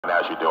Now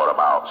you're doing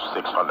about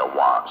 600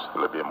 watts, a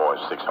little bit more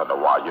than 600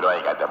 watts. You know I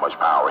ain't got that much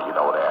power, you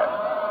know that.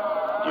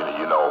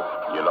 You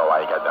know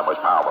I ain't got that much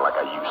power like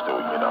I used to,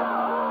 you know.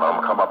 But I'm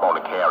gonna come up on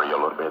the carrier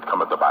a little bit,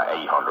 come up to about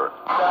 800.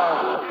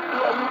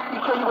 Yeah, you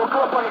said you gonna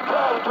come up on the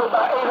carrier to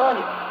about 800.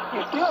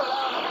 You still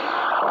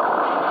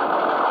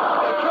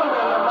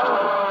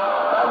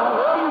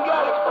where you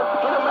got it,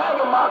 get a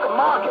Maggie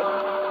market.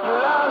 You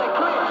loud and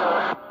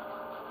clear.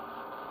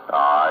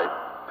 Alright,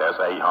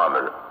 that's 800.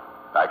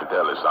 I can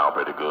tell it sound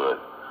pretty good.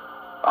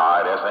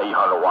 Alright, that's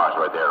 800 watts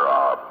right there,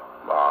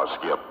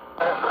 Skip.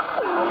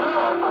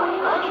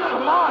 Won't you just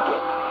mark it?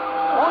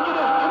 Won't you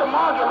just get a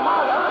market?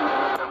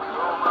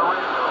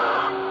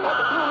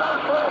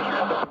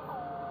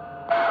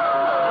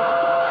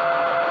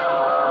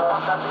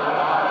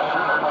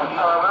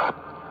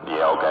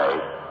 Yeah, okay.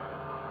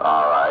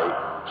 Alright.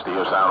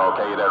 Still sound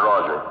okay there,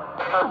 Roger?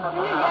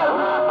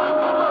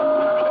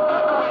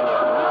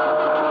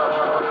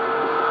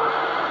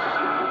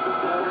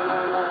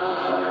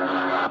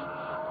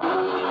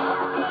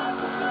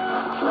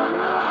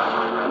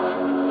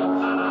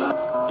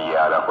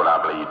 Yeah, that's what I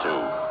believe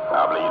too.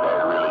 I believe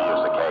that really is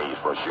the case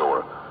for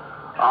sure.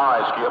 All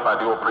right, Skip, I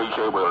do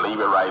appreciate it. We'll leave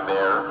it right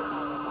there.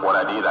 What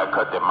I did, I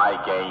cut the mic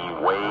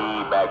gain way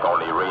back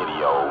on the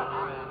radio,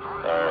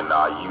 and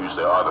I used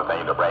the other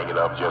thing to bring it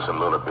up just a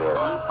little bit,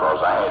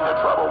 because I had the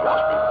trouble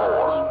once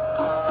before.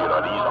 You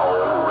know, these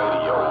old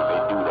radios,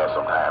 they do that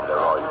sometimes,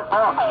 they're all you.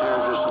 Oh, sure,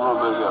 just a little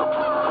bit ago.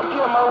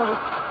 Yeah, Moses,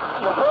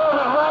 your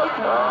brother is right.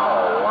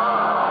 Oh,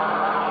 wow.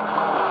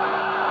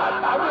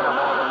 I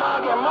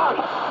get a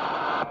market.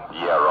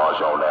 Yeah,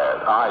 Roger, on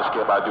that. All right,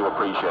 Skip, I do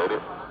appreciate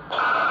it. All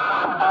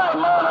right,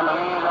 Moses,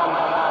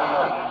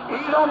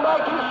 he's on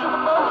back to the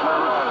Super Bowl.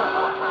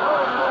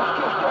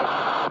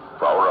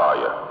 All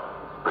right,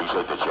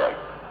 appreciate the check.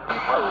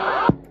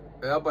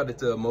 How about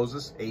it,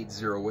 Moses,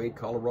 808,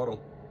 Colorado.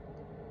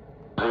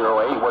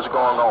 08, what's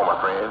going on,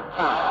 my friend?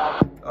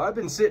 I've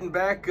been sitting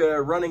back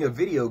running a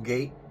video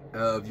gate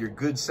of your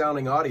good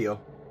sounding audio.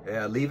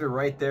 Yeah, leave it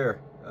right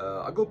there.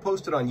 I'll go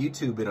post it on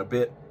YouTube in a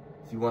bit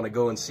if you want to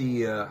go and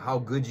see how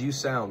good you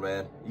sound,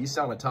 man. You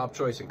sound a top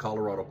choice in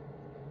Colorado.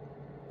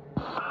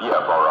 Yeah,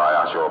 all right,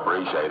 I sure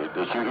appreciate it.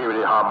 Did you hear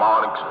the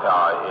harmonics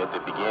at the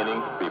beginning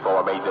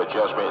before I made the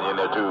adjustment in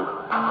there too?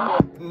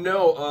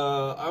 No,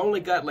 I only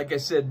got, like I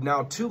said,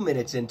 now 2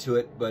 minutes into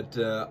it, but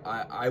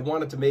I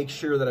wanted to make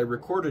sure that I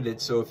recorded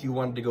it, so if you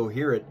wanted to go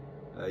hear it,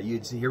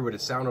 you'd hear what it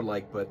sounded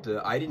like, but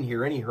I didn't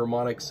hear any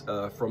harmonics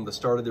from the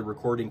start of the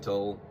recording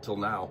till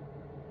now.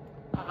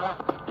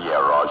 Yeah,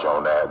 Roger,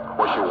 on that.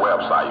 What's your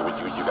website?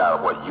 You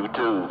got, what,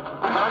 YouTube?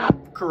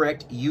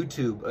 Correct,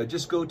 YouTube.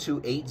 Just go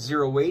to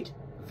 808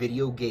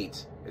 Video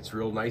Gates. It's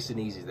real nice and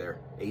easy there.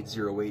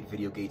 808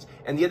 Video Gates.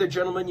 And the other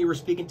gentleman you were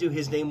speaking to,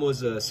 his name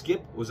was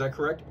Skip, was that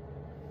correct?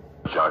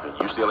 Jonathan,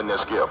 you still in there,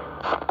 Skip?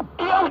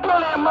 Yeah, I'm still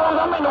there, Moses.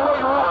 I'm in the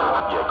waiting room.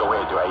 Yeah, go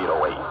ahead to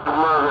 808.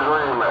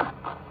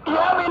 Yeah,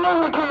 I've been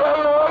in the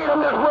 808.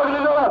 I'm just working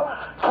it on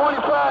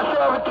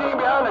 2517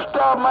 behind the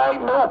stop mic.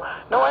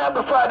 No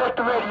amplifier. That's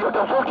the radio.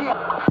 Don't forget.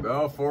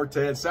 Oh,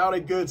 410.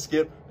 Sounded good,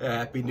 Skip.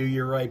 Happy New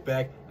Year right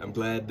back. I'm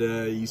glad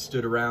you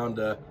stood around.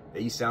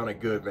 You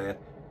sounded good, man.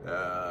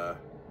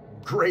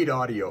 Great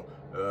audio.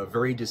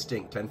 Very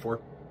distinct. 10-4.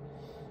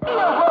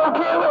 Yeah,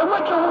 okay.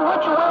 What's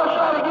your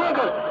website again?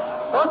 Because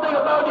one thing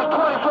about this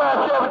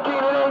 2517,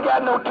 it ain't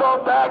got no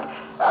talk back.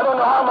 I don't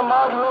know how my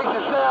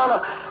modulation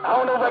sound. I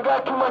don't know if I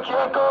got too much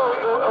echo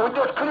or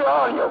just clear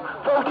audio.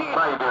 14.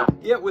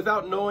 Yeah,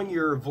 without knowing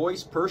your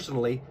voice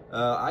personally,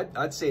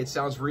 I'd say it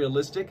sounds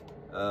realistic.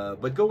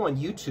 But go on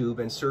YouTube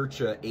and search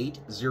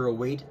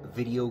 808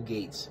 Video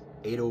Gates.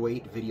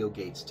 808 Video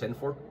Gates.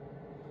 10-4.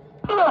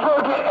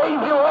 Yeah,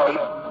 808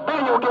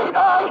 Video Gate.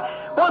 All right.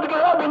 Once again,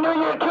 Happy New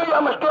Year to you.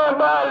 I'm going to stand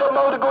by and let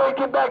Moses go ahead and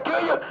get back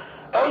to you.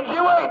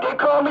 808, they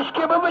call me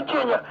Skip in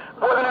Virginia.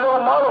 Working it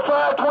on Model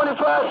 5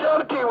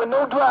 2517 with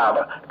no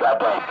driver.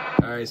 Goddamn.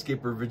 All right,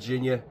 Skipper,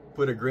 Virginia.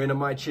 Put a grin on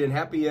my chin.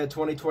 Happy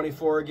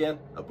 2024 again.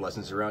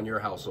 Blessings around your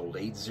household.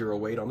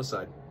 808 on the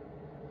side.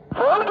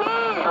 All right,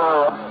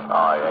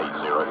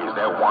 80. Is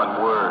that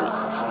one word?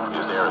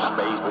 Is there a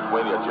space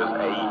between it? Just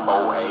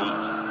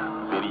 808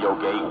 Video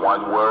Gate,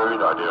 one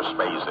word, or there's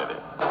space in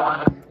it?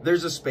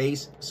 There's a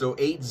space. So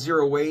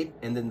 808,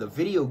 and then the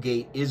Video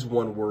Gate is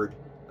one word.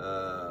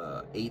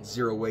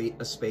 808,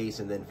 a space,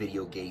 and then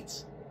Video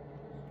Gates.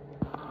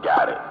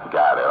 Got it.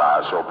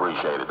 I sure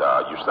appreciate it.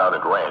 You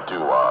sounded grand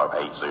too,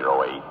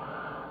 808.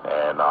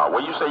 And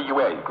where you say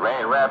you at?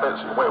 Grand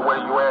Rapids? Where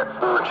you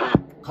at?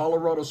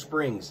 Colorado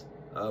Springs.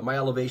 My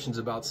elevation's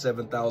about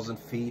 7,000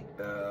 feet.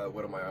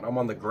 What am I on? I'm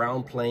on the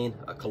ground plane,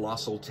 a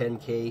colossal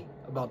 10K,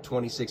 about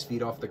 26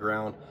 feet off the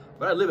ground.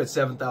 But I live at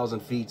 7,000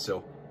 feet,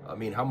 so, I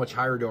mean, how much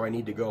higher do I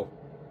need to go?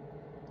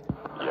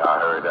 Yeah, I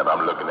heard that.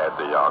 I'm looking at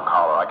the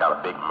Colorado. I got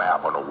a big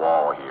map on the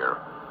wall here,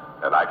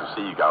 and I can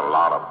see you got a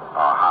lot of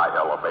high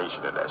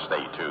elevation in that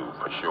state, too,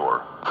 for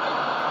sure.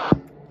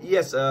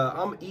 Yes,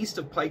 I'm east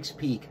of Pikes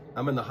Peak.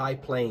 I'm in the high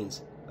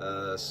plains.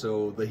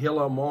 So the hill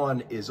I'm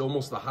on is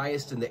almost the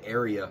highest in the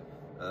area.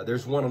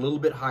 There's one a little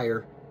bit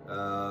higher,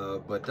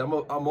 but I'm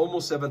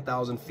almost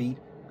 7,000 feet.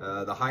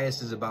 The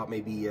highest is about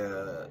maybe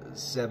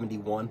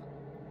 71.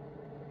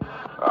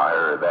 I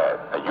heard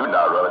that. And you're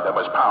not running that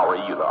much power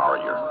either, are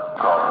you?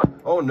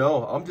 Oh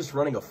no, I'm just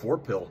running a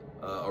 4-pill.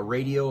 A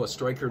radio, a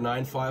Striker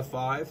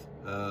 955,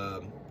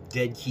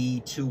 dead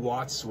key 2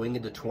 watts,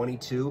 swinging to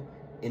 22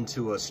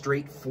 into a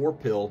straight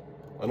 4-pill,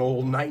 an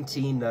old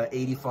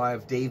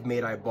 1985 Dave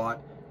made I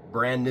bought,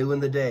 brand new in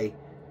the day.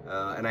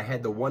 And I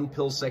had the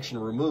 1-pill section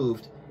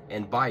removed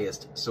and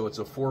biased, so it's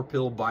a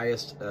 4-pill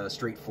biased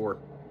straight 4.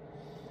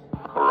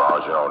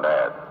 Roger on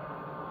that.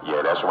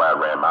 Yeah, that's why I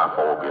ran my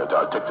 4-pill.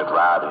 I took the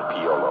driving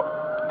pill,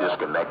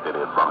 disconnected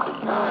it from the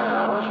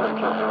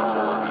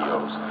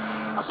pills.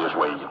 This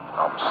way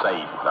I'm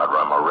safe, not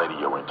run my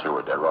radio into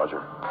it. That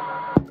Roger.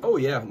 Oh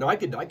yeah, no, I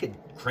could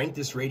crank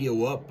this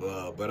radio up,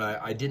 but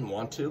I didn't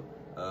want to.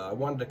 I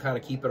wanted to kind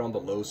of keep it on the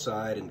low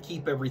side and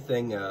keep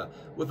everything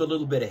with a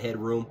little bit of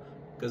headroom,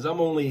 because I'm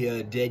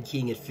only dead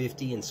keying at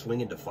 50 and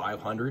swinging to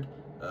 500.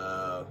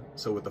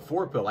 So with the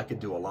 4-pill, I could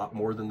do a lot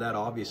more than that,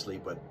 obviously,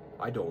 but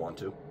I don't want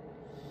to.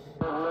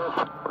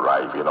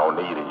 Right, if you don't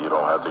need it, you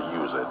don't have to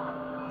use it.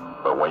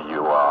 But when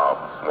you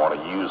want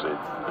to use it,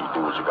 you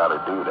do what you got to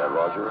do, that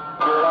Roger.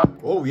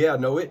 Oh yeah,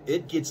 no,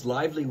 it gets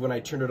lively when I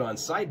turn it on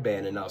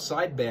sideband, and now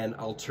sideband,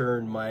 I'll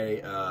turn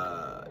my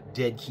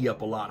dead key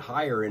up a lot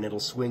higher, and it'll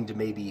swing to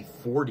maybe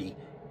 40,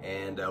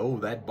 and oh,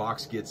 that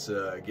box gets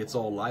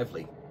all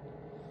lively.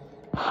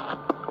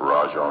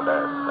 Roger on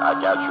that. I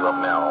got you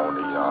up now on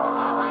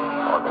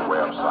the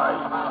website.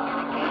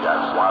 You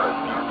got Swatted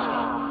View,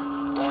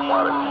 and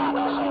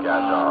then you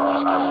got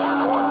I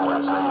see one where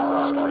it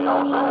says they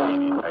also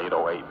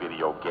 808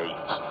 Video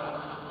Gates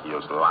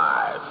is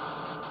live.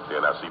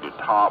 Then I see the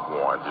top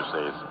one that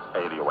says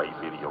 808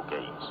 Video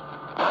Gates.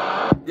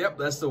 Yep,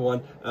 that's the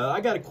one.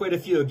 I got quite a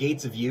few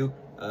Gates of You.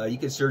 You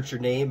can search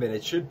your name and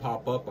it should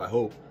pop up, I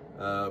hope.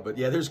 But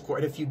yeah, there's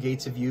quite a few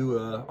Gates of You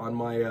on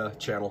my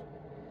channel.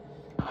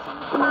 With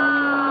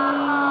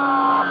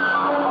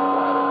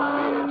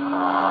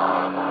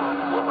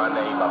my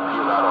name up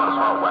here out on the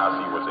front, where I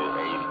see was it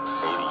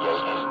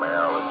 88 in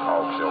Maryland,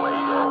 Talk Show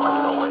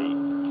 808.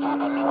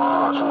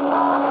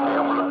 Okay,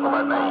 I'm looking for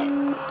my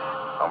name.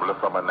 I'm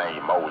looking for my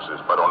name, Moses.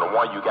 But on the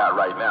one you got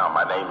right now,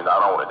 my name is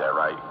not on it, that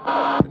right?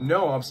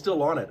 No, I'm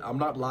still on it. I'm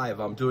not live.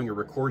 I'm doing a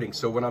recording.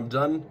 So when I'm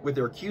done with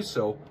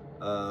Ercuso,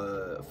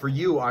 for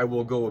you, I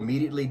will go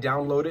immediately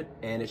download it,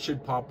 and it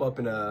should pop up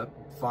in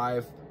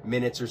 5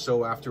 minutes or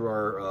so after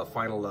our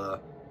final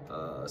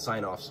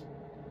sign-offs.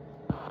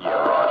 Yeah,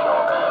 Roger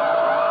on that.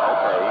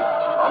 Okay,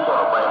 I'm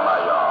going to bring my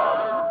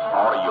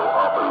audio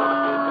up a little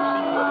bit to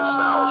see what it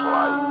sounds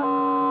like.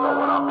 So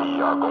when I be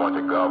going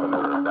to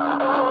Governor down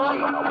there,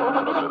 I'm going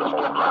to put a little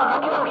more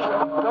drive. I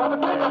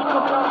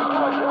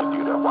can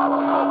do that while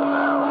I'm talking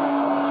now.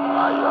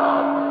 I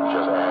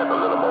just add a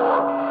little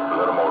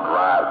more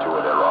drive to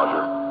it there,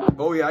 Roger.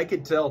 Oh yeah, I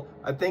could tell.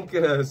 I think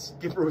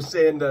Skipper was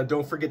saying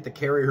don't forget the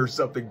carrier or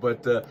something,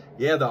 but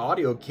yeah, the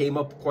audio came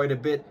up quite a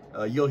bit.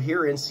 You'll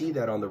hear and see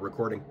that on the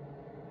recording.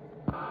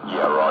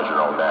 Yeah, Roger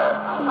on that.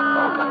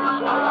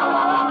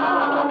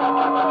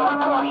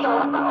 Okay, so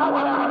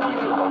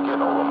don't get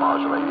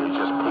overmodulated.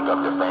 Just pick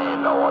up the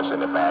fan noise in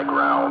the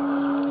background.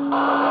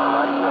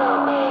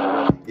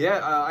 Yeah,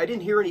 I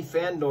didn't hear any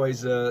fan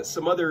noise.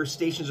 Some other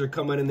stations are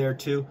coming in there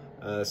too.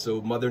 So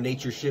Mother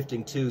Nature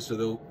shifting too.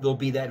 So there'll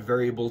be that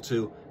variable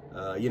too.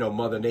 You know,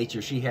 Mother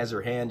Nature, she has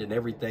her hand in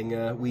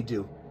everything we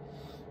do.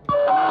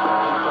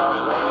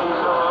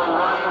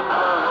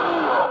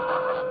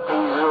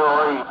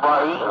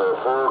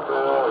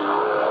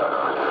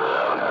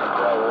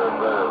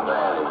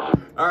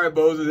 All right,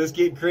 Moses, it's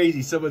getting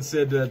crazy. Someone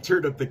said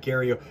turn up the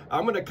carrier.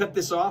 I'm going to cut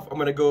this off. I'm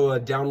going to go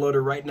download it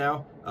right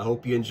now. I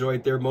hope you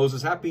enjoyed there,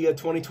 Moses. Happy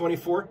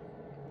 2024.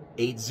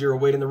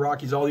 808 in the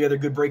Rockies. All the other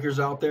good breakers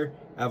out there,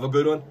 have a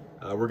good one.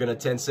 We're going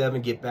to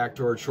 10-7, get back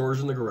to our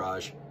chores in the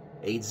garage.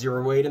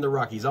 808 in the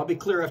Rockies. I'll be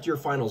clear after your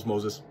finals,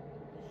 Moses.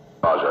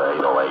 Roger,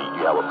 808,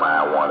 you have a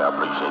fine one. I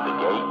appreciate the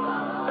gate.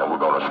 And we're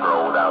going to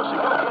stroll down so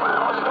you can find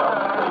myself.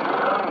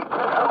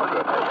 Have a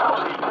good day. I'll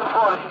see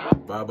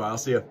you. Bye-bye. I'll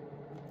see you.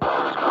 All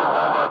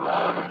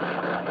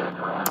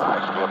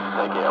right, Skip,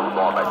 take care. We're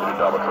going back to the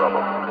Double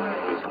Trouble.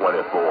 It's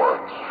 24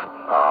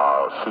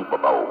 Super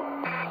Bowl.